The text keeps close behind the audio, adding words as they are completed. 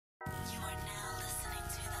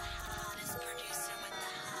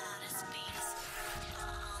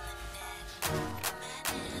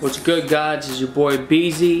What's good, guys? It's your boy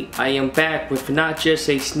Beezy. I am back with not just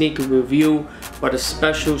a sneaker review, but a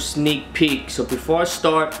special sneak peek. So before I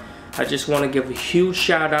start, I just want to give a huge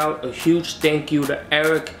shout out, a huge thank you to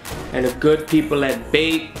Eric and the good people at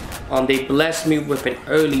Bait. They blessed me with an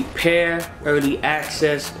early pair, early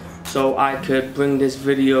access, so I could bring this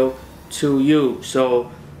video to you. So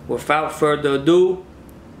without further ado,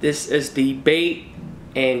 this is the Bait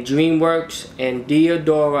and Dreamworks and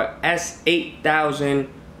Diadora S8000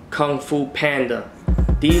 Kung Fu Panda.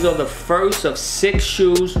 These are the first of 6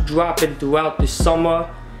 shoes dropping throughout the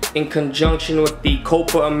summer in conjunction with the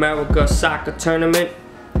COPA America soccer tournament.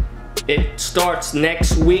 It starts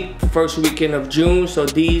next week, first weekend of June, so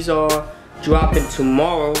these are dropping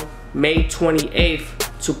tomorrow, May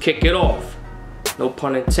 28th, to kick it off. No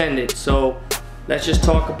pun intended. So let's just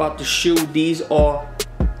talk about the shoe. These are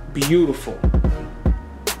beautiful.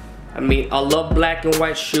 I mean, I love black and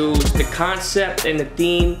white shoes. The concept and the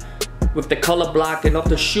theme with the color blocking of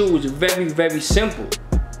the shoe is very, very simple.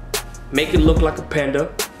 Make it look like a panda,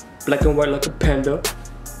 black and white like a panda,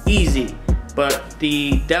 easy. But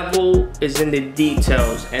the devil is in the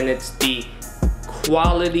details, and it's the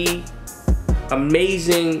quality,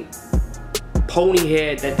 amazing pony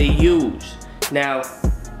hair that they use. Now,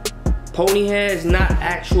 pony hair is not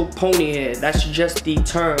actual pony hair. That's just the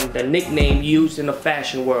term, the nickname used in the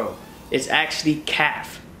fashion world. It's actually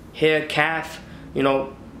calf, hair calf, you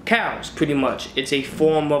know, cows pretty much. It's a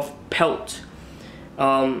form of pelt.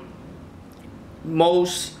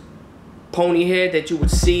 Most pony hair that you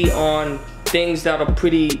would see on things that are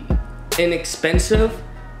pretty inexpensive,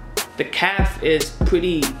 the calf is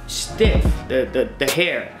pretty stiff, the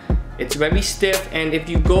hair. It's very stiff, and if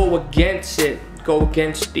you go against it, go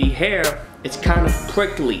against the hair, it's kind of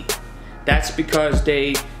prickly. That's because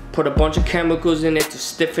they put a bunch of chemicals in it to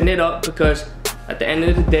stiffen it up, because at the end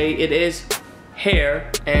of the day it is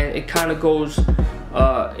hair, and it kind of goes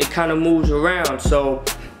it kind of moves around. So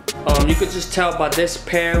you could just tell by this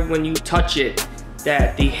pair when you touch it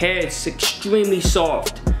that the hair is extremely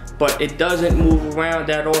soft, but it doesn't move around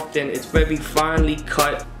that often. It's very finely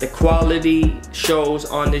cut. The quality shows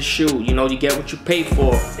on this shoe. You know, you get what you pay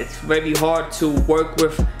for. It's very hard to work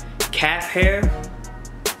with calf hair,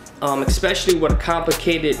 especially with a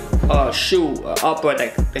complicated shoe, upper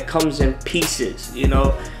that comes in pieces. You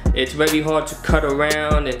know, it's very hard to cut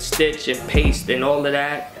around and stitch and paste and all of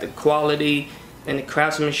that. The quality and the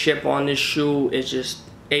craftsmanship on this shoe is just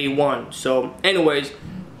A1. So anyways,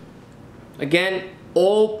 again,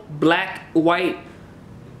 all black, white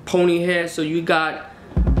pony hair. So you got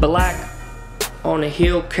black on the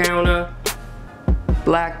heel counter,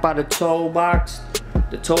 black by the toe box,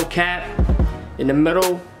 the toe cap. In the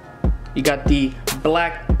middle, you got the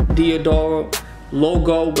black Diadora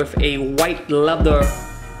logo with a white leather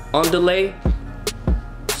underlay.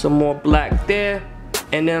 Some more black there.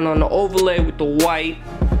 And then on the overlay with the white,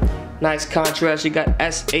 nice contrast, you got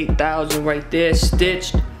S8000 right there,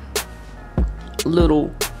 stitched.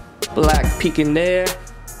 Little black peeking there.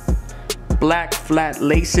 Black flat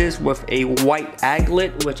laces with a white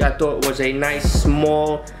aglet, which I thought was a nice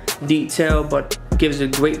small detail, but gives a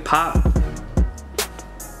great pop.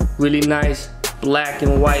 Really nice black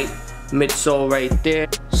and white midsole right there.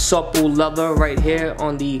 Supple leather right here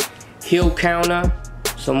on the heel counter.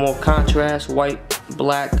 Some more contrast, white,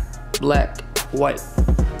 black, black, white.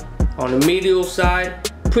 On the medial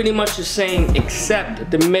side, pretty much the same, except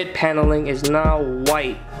the mid paneling is now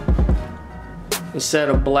white instead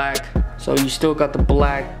of black. So you still got the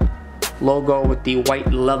black logo with the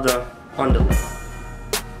white leather underlay.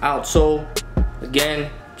 Outsole,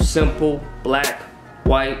 again, simple, black,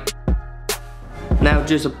 white. Now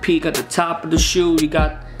just a peek at the top of the shoe. You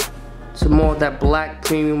got some more of that black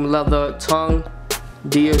premium leather tongue.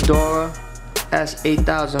 Diadora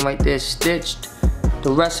S8000 right there stitched.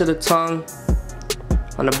 The rest of the tongue,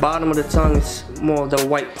 on the bottom of the tongue, is more of the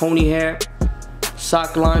white pony hair.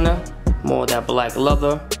 Sock liner, more of that black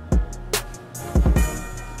leather.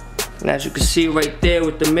 And as you can see right there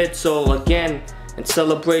with the midsole, again, in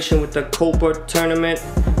celebration with the COPA tournament,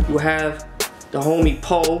 you have the homie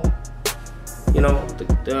Po, you know,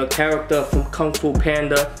 the character from Kung Fu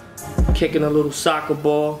Panda, kicking a little soccer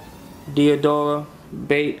ball. Diadora,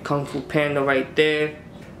 Bait, Kung Fu Panda right there.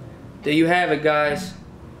 There you have it, guys.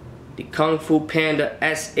 The Kung Fu Panda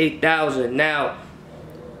S8000. Now,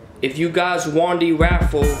 if you guys won the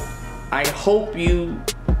raffle, I hope you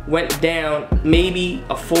went down maybe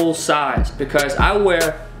a full size, because I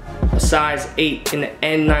wear a size 8 in the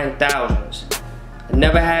N9000s. I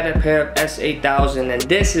never had a pair of S8000, and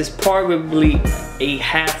this is probably a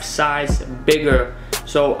half size bigger,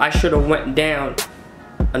 so I should have went down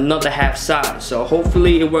another half size. So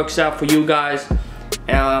hopefully it works out for you guys.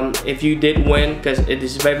 If you did win, because it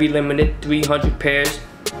is very limited, 300 pairs.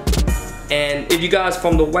 And if you guys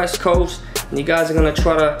from the West Coast and you guys are gonna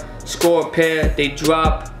try to score a pair, they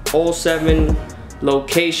drop all 7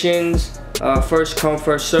 locations, first come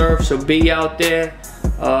first serve, so be out there,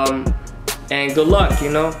 and good luck, you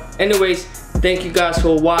know. Anyways, thank you guys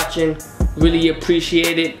for watching, really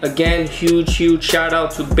appreciate it. Again, huge shout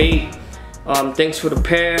out to Bait. Thanks for the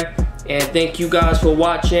pair, and thank you guys for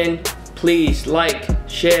watching. Please like,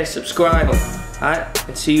 share, subscribe, alright,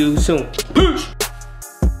 and see you soon. Peace.